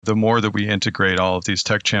The more that we integrate all of these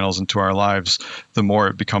tech channels into our lives, the more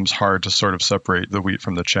it becomes hard to sort of separate the wheat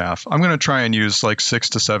from the chaff. I'm going to try and use like 6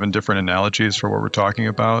 to 7 different analogies for what we're talking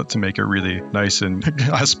about to make it really nice and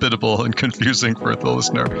hospitable and confusing for the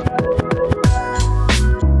listener.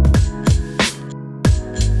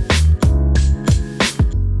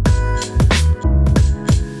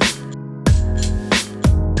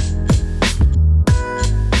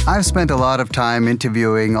 I've spent a lot of time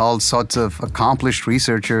interviewing all sorts of accomplished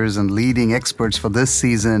researchers and leading experts for this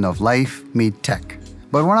season of Life Meet Tech.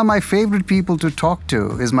 But one of my favorite people to talk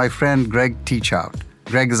to is my friend Greg Teachout.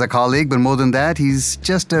 Greg is a colleague, but more than that, he's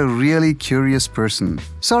just a really curious person.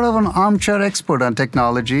 Sort of an armchair expert on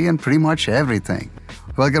technology and pretty much everything.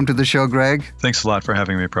 Welcome to the show, Greg. Thanks a lot for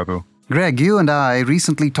having me, Prabhu. Greg, you and I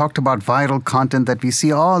recently talked about viral content that we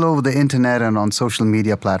see all over the internet and on social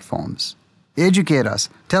media platforms. Educate us.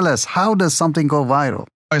 Tell us, how does something go viral?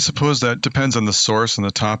 I suppose that depends on the source and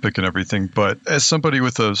the topic and everything, but as somebody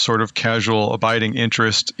with a sort of casual, abiding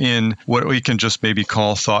interest in what we can just maybe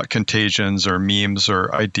call thought contagions or memes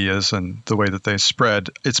or ideas and the way that they spread,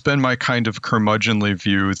 it's been my kind of curmudgeonly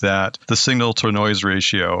view that the signal-to-noise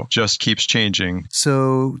ratio just keeps changing.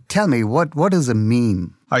 So tell me, what is a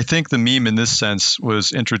meme? I think the meme in this sense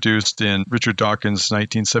was introduced in Richard Dawkins'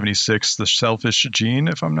 1976, The Selfish Gene,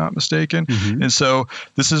 if I'm not mistaken. Mm-hmm. And so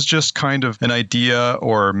this is just kind of an idea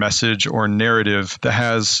or message or narrative that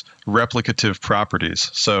has replicative properties.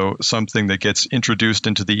 So something that gets introduced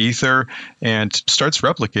into the ether and starts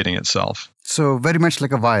replicating itself. So very much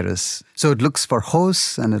like a virus. So it looks for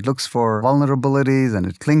hosts and it looks for vulnerabilities and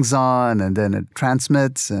it clings on and then it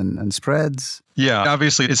transmits and spreads. Yeah,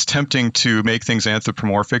 obviously it's tempting to make things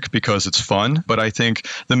anthropomorphic because it's fun, but I think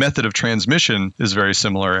the method of transmission is very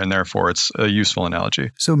similar and therefore it's a useful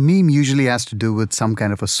analogy. So meme usually has to do with some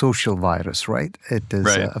kind of a social virus, right? It is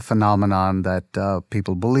right. A phenomenon that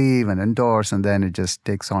people believe and endorse and then it just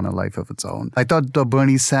takes on a life of its own. I thought the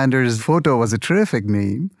Bernie Sanders photo was a terrific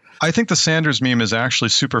meme. I think the Sanders meme is actually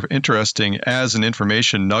super interesting as an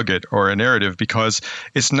information nugget or a narrative because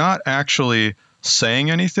it's not actually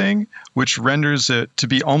saying anything, which renders it to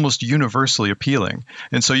be almost universally appealing.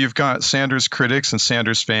 And so you've got Sanders critics and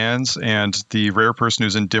Sanders fans and the rare person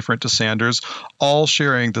who's indifferent to Sanders all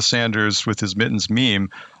sharing the Sanders with his mittens meme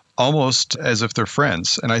almost as if they're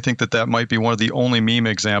friends. And I think that might be one of the only meme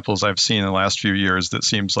examples I've seen in the last few years that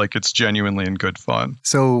seems like it's genuinely in good fun.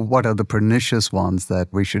 So what are the pernicious ones that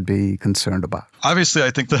we should be concerned about? Obviously,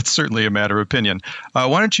 I think that's certainly a matter of opinion.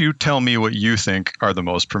 Why don't you tell me what you think are the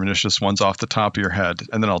most pernicious ones off the top of your head,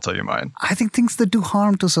 and then I'll tell you mine. I think things that do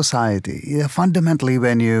harm to society. Yeah, fundamentally,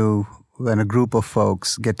 when a group of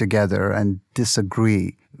folks get together and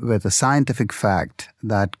disagree with a scientific fact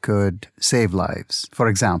that could save lives. For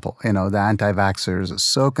example, the anti-vaxxers are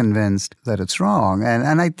so convinced that it's wrong,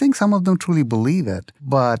 and I think some of them truly believe it.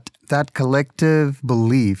 But that collective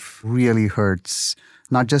belief really hurts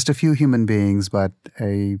not just a few human beings, but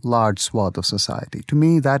a large swath of society. To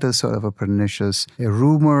me, that is sort of a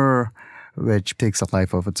rumor which takes a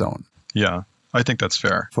life of its own. Yeah. I think that's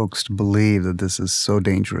fair. Folks believe that this is so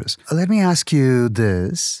dangerous. Let me ask you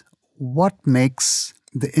this. What makes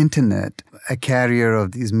the internet a carrier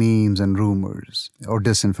of these memes and rumors or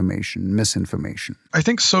disinformation, misinformation? I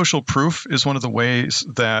think social proof is one of the ways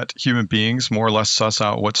that human beings more or less suss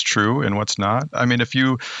out what's true and what's not. I mean, if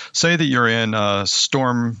you say that you're in a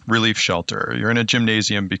storm relief shelter, you're in a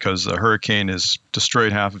gymnasium because a hurricane has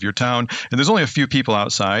destroyed half of your town, and there's only a few people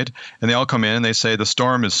outside, and they all come in and they say the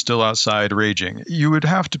storm is still outside raging. You would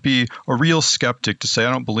have to be a real skeptic to say,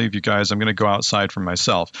 I don't believe you guys, I'm going to go outside for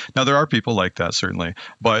myself. Now, there are people like that, certainly,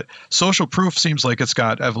 but social proof seems like it's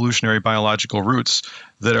got evolutionary biological roots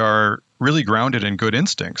that are really grounded in good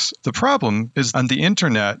instincts. The problem is on the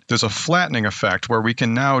internet, there's a flattening effect where we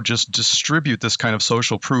can now just distribute this kind of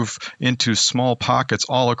social proof into small pockets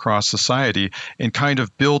all across society and kind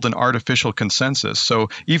of build an artificial consensus. So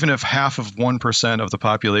even if half of 1% of the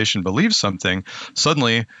population believes something,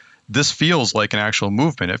 suddenly this feels like an actual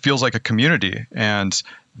movement. It feels like a community. And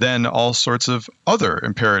then all sorts of other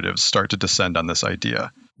imperatives start to descend on this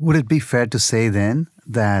idea. Would it be fair to say then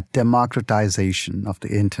that democratization of the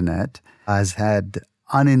internet has had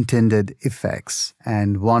unintended effects,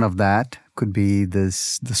 and one of that could be the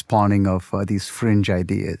spawning of these fringe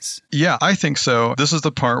ideas? Yeah, I think so. This is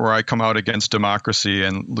the part where I come out against democracy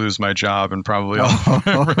and lose my job and probably all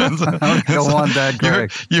my friends. I don't want that,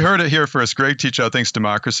 Greg. You heard it here first. Greg Teachout thinks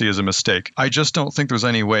democracy is a mistake. I just don't think there's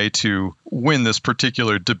any way to win this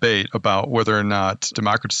particular debate about whether or not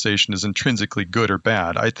democratization is intrinsically good or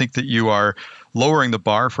bad. I think that you are lowering the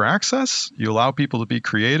bar for access. You allow people to be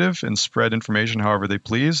creative and spread information however they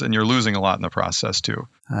please, and you're losing a lot in the process too.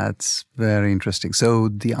 That's very interesting. So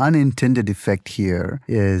the unintended effect here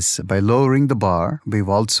is by lowering the bar, we've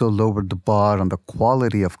also lowered the bar on the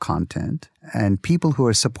quality of content. And people who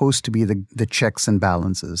are supposed to be the checks and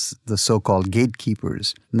balances, the so-called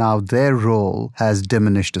gatekeepers, now their role has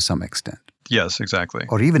diminished to some extent. Yes, exactly.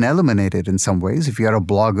 Or even eliminated in some ways. If you're a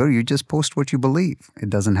blogger, you just post what you believe. It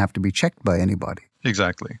doesn't have to be checked by anybody.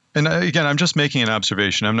 Exactly. And again, I'm just making an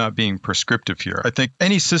observation. I'm not being prescriptive here. I think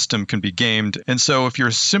any system can be gamed. And so if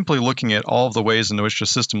you're simply looking at all of the ways in which a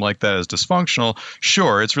system like that is dysfunctional,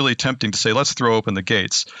 sure, it's really tempting to say, let's throw open the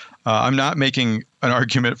gates. I'm not making an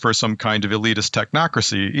argument for some kind of elitist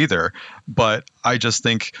technocracy either, but I just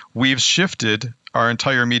think we've shifted our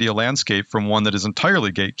entire media landscape from one that is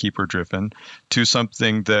entirely gatekeeper driven to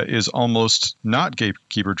something that is almost not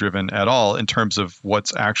gatekeeper driven at all in terms of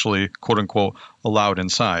what's actually, quote unquote, allowed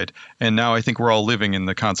inside. And now I think we're all living in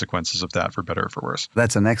the consequences of that, for better or for worse.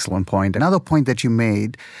 That's an excellent point. Another point that you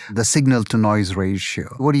made, the signal to noise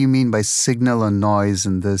ratio. What do you mean by signal and noise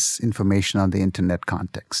in this information on the internet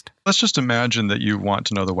context? Let's just imagine that you want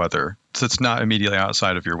to know the weather. So it's not immediately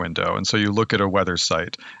outside of your window. And so you look at a weather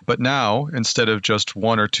site. But now, instead of just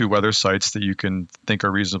one or two weather sites that you can think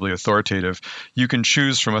are reasonably authoritative, you can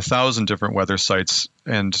choose from 1,000 different weather sites,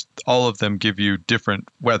 and all of them give you different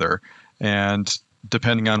weather. And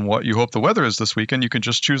depending on what you hope the weather is this weekend, you can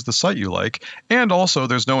just choose the site you like. And also,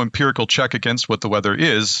 there's no empirical check against what the weather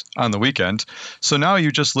is on the weekend. So now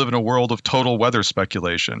you just live in a world of total weather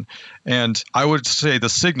speculation. And I would say the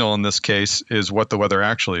signal in this case is what the weather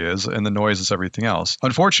actually is, and the noise is everything else.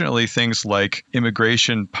 Unfortunately, things like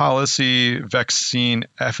immigration policy, vaccine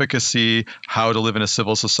efficacy, how to live in a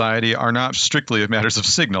civil society are not strictly matters of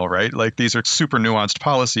signal, right? Like, these are super nuanced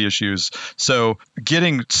policy issues. So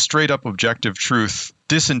getting straight up objective truth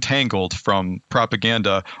disentangled from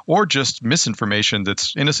propaganda or just misinformation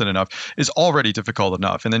that's innocent enough is already difficult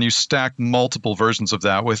enough. And then you stack multiple versions of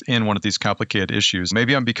that within one of these complicated issues.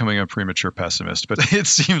 Maybe I'm becoming a premature pessimist, but it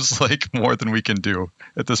seems like more than we can do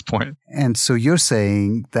at this point. And so you're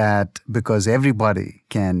saying that because everybody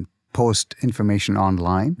can post information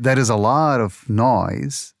online, there is a lot of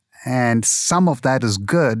noise, and some of that is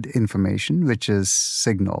good information, which is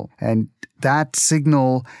signal. And that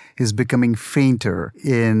signal is becoming fainter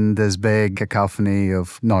in this big cacophony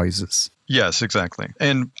of noises. Yes, exactly.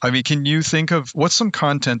 And I mean, can you think of what's some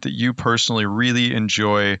content that you personally really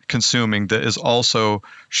enjoy consuming that is also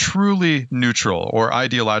truly neutral or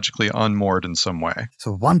ideologically unmoored in some way?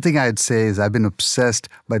 So one thing I'd say is I've been obsessed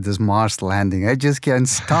by this Mars landing. I just can't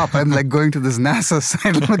stop. I'm like going to this NASA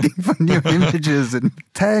site looking for new images. And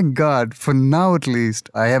thank God, for now at least,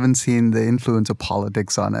 I haven't seen the influence of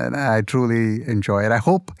politics on it. I truly enjoy it. I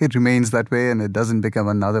hope it remains that way and it doesn't become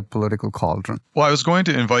another political cauldron. Well, I was going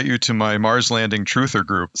to invite you to my Mars landing truther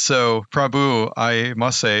group. So, Prabhu, I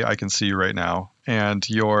must say I can see you right now, and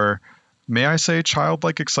your, may I say,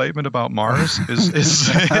 childlike excitement about Mars is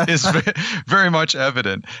very much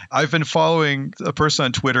evident. I've been following a person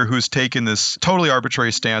on Twitter who's taken this totally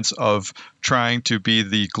arbitrary stance of trying to be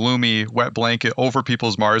the gloomy wet blanket over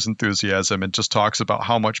people's Mars enthusiasm, and just talks about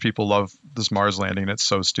how much people love this Mars landing and it's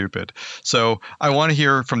so stupid. So I want to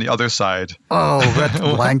hear from the other side. Oh, wet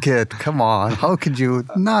blanket. Come on. How could you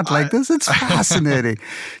not like this? It's fascinating.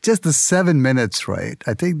 Just the 7 minutes, right?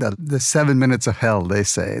 I think the 7 minutes of hell, they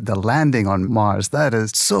say, the landing on Mars, that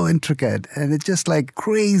is so intricate. And it's just like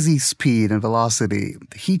crazy speed and velocity.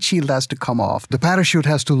 The heat shield has to come off. The parachute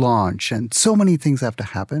has to launch. And so many things have to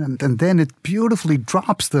happen. And then it beautifully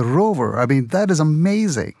drops the rover. I mean, that is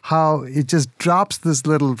amazing how it just drops this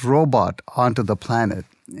little robot onto the planet.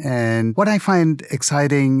 And what I find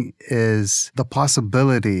exciting is the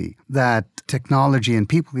possibility that technology and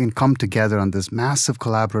people can come together on this massive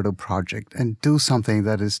collaborative project and do something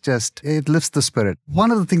that is just, it lifts the spirit.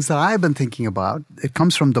 One of the things that I've been thinking about, it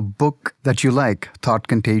comes from the book that you like, Thought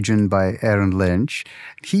Contagion by Aaron Lynch.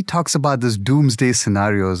 He talks about this doomsday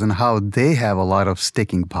scenarios and how they have a lot of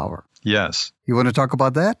sticking power. Yes. You want to talk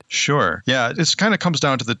about that? Sure. Yeah, it kind of comes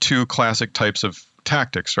down to the two classic types of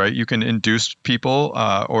tactics, right? You can induce people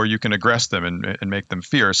or you can aggress them and make them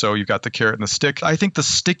fear. So you've got the carrot and the stick. I think the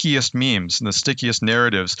stickiest memes and the stickiest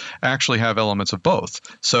narratives actually have elements of both.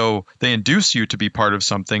 So they induce you to be part of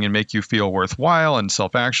something and make you feel worthwhile and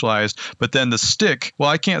self-actualized. But then the stick, well,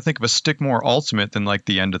 I can't think of a stick more ultimate than like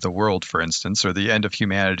the end of the world, for instance, or the end of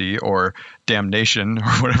humanity, or damnation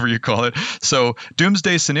or whatever you call it. So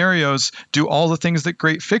doomsday scenarios do all the things that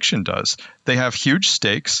great fiction does. They have huge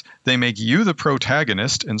stakes. They make you the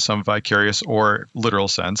protagonist in some vicarious or literal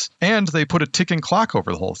sense, and they put a ticking clock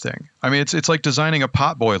over the whole thing. I mean, it's like designing a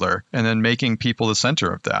pot boiler and then making people the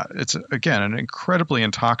center of that. It's, again, an incredibly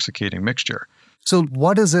intoxicating mixture. So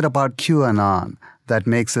what is it about QAnon that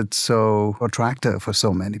makes it so attractive for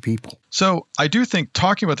so many people? So I do think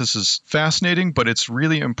talking about this is fascinating, but it's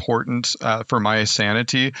really important for my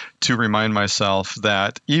sanity to remind myself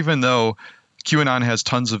that even though QAnon has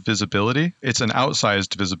tons of visibility, it's an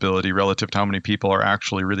outsized visibility relative to how many people are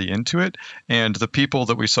actually really into it. And the people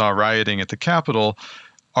that we saw rioting at the Capitol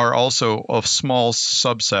are also a small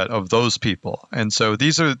subset of those people. And so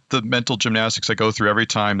these are the mental gymnastics I go through every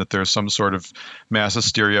time that there's some sort of mass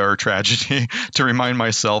hysteria or tragedy to remind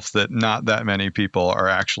myself that not that many people are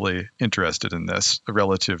actually interested in this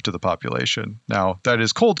relative to the population. Now, that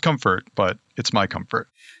is cold comfort, but it's my comfort.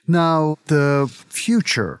 Now, the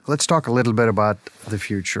future. Let's talk a little bit about the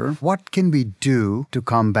future. What can we do to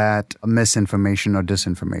combat misinformation or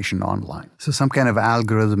disinformation online? So some kind of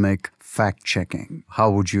algorithmic fact-checking.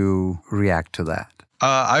 How would you react to that?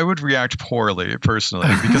 I would react poorly, personally,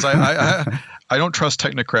 because I don't trust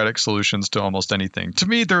technocratic solutions to almost anything. To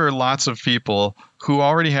me, there are lots of people who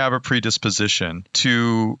already have a predisposition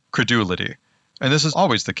to credulity. And this is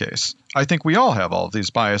always the case. I think we all have all of these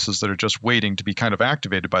biases that are just waiting to be kind of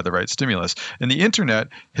activated by the right stimulus. And the internet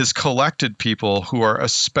has collected people who are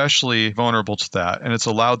especially vulnerable to that, and it's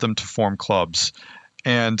allowed them to form clubs.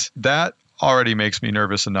 And that already makes me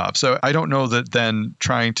nervous enough. So I don't know that then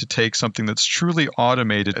trying to take something that's truly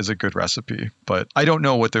automated is a good recipe, but I don't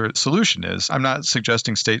know what their solution is. I'm not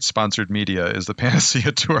suggesting state-sponsored media is the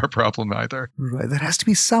panacea to our problem either. Right. There has to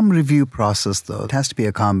be some review process, though. It has to be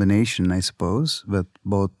a combination, I suppose, with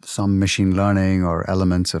both some machine learning or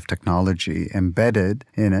elements of technology embedded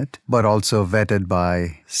in it, but also vetted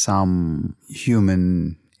by some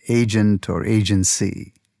human agent or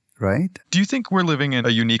agency. Right? Do you think we're living in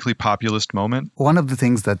a uniquely populist moment? One of the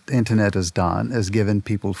things that the internet has done is given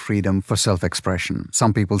people freedom for self-expression.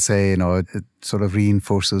 Some people say, it sort of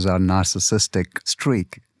reinforces our narcissistic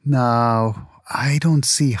streak. Now, I don't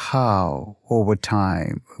see how, over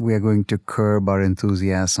time, we are going to curb our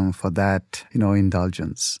enthusiasm for that,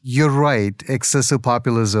 indulgence. You're right. Excessive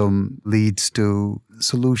populism leads to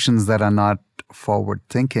solutions that are not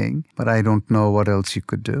forward-thinking, but I don't know what else you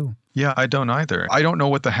could do. Yeah, I don't either. I don't know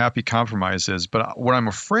what the happy compromise is, but what I'm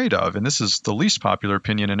afraid of, and this is the least popular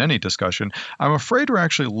opinion in any discussion, I'm afraid we're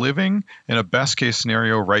actually living in a best case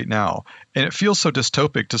scenario right now. And it feels so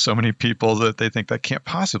dystopic to so many people that they think that can't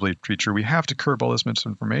possibly be true. We have to curb all this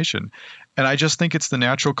misinformation. And I just think it's the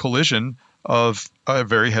natural collision of a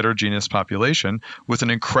very heterogeneous population with an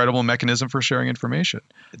incredible mechanism for sharing information.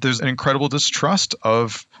 There's an incredible distrust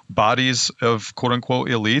of bodies of quote unquote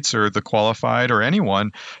elites or the qualified or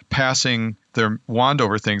anyone passing their wand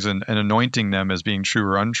over things and anointing them as being true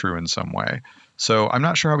or untrue in some way. So I'm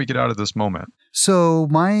not sure how we get out of this moment. So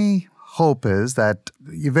my hope is that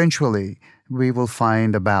eventually we will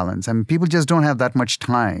find a balance. I mean, people just don't have that much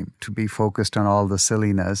time to be focused on all the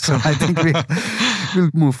silliness. So I think we'll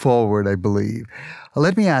move forward, I believe.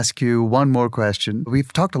 Let me ask you one more question.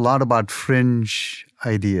 We've talked a lot about fringe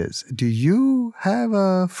ideas. Do you have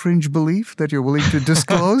a fringe belief that you're willing to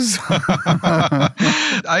disclose?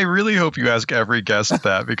 I really hope you ask every guest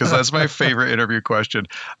that, because that's my favorite interview question.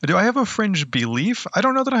 Do I have a fringe belief? I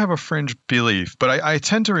don't know that I have a fringe belief, but I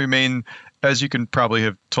tend to remain, as you can probably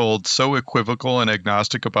have told, so equivocal and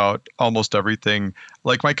agnostic about almost everything.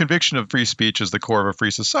 Like, my conviction of free speech as the core of a free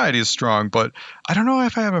society is strong, but I don't know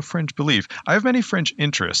if I have a fringe belief. I have many fringe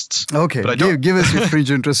interests. Okay, give us your fringe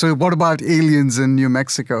interests. So what about aliens in New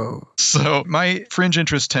Mexico? So my fringe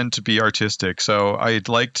interests tend to be artistic. So I'd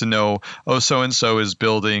like to know, so-and-so is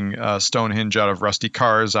building Stonehenge out of rusty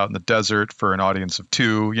cars out in the desert for an audience of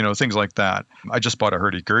 2, things like that. I just bought a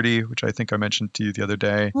hurdy-gurdy, which I think I mentioned to you the other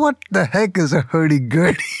day. What the heck is a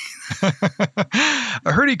hurdy-gurdy?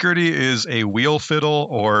 A hurdy-gurdy is a wheel fiddle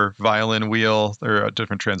or violin wheel. There are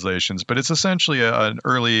different translations, but it's essentially an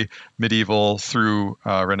early medieval through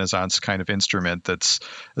Renaissance kind of instrument that's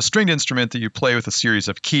a stringed instrument that you play with a series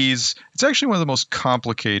of keys. It's actually one of the most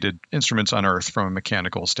complicated instruments on earth from a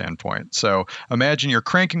mechanical standpoint. So imagine you're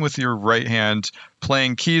cranking with your right hand,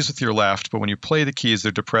 playing keys with your left, but when you play the keys,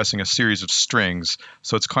 they're depressing a series of strings.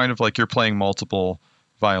 So it's kind of like you're playing multiple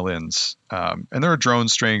violins. And there are drone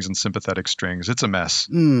strings and sympathetic strings. It's a mess.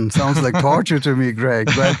 Sounds like torture to me, Greg,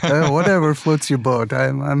 but whatever floats your boat.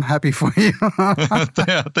 I'm happy for you.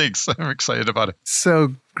 Yeah, thanks. I'm excited about it.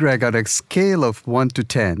 So, Greg, on a scale of 1 to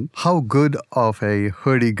 10, how good of a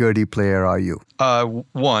hurdy-gurdy player are you?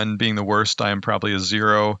 1 being the worst, I am probably a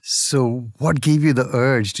 0. So what gave you the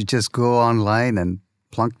urge to just go online and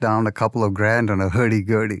plunk down a couple of grand on a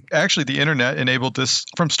hurdy-gurdy? Actually, the internet enabled this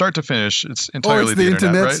from start to finish. It's entirely the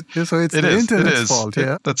internet, right? So it's the internet's fault,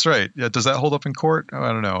 yeah? That's right. Yeah, does that hold up in court? Oh, I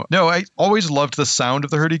don't know. No, I always loved the sound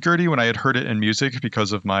of the hurdy-gurdy when I had heard it in music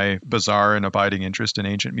because of my bizarre and abiding interest in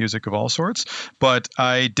ancient music of all sorts. But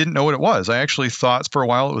I didn't know what it was. I actually thought for a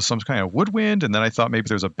while it was some kind of woodwind, and then I thought maybe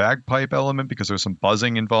there's a bagpipe element because there's some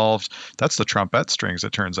buzzing involved. That's the trumpet strings,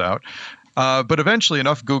 it turns out. But eventually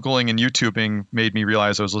enough Googling and YouTubing made me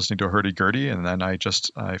realize I was listening to a hurdy-gurdy, and then I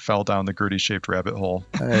fell down the gurdy-shaped rabbit hole.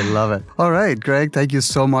 I love it. All right, Greg, thank you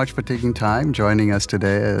so much for taking time, joining us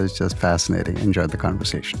today. It was just fascinating. Enjoyed the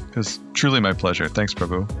conversation. It was truly my pleasure. Thanks,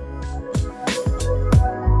 Prabhu.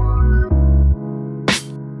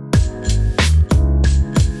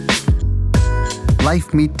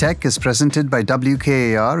 Life Meet Tech is presented by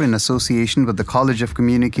WKAR in association with the College of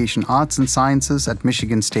Communication Arts and Sciences at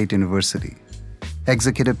Michigan State University.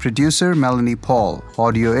 Executive producer Melanie Paul,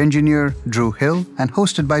 audio engineer Drew Hill, and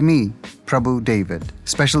hosted by me, Prabhu David.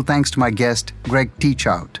 Special thanks to my guest, Greg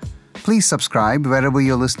Teachout. Please subscribe wherever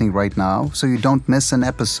you're listening right now so you don't miss an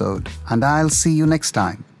episode. And I'll see you next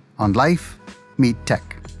time on Life Meet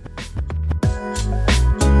Tech.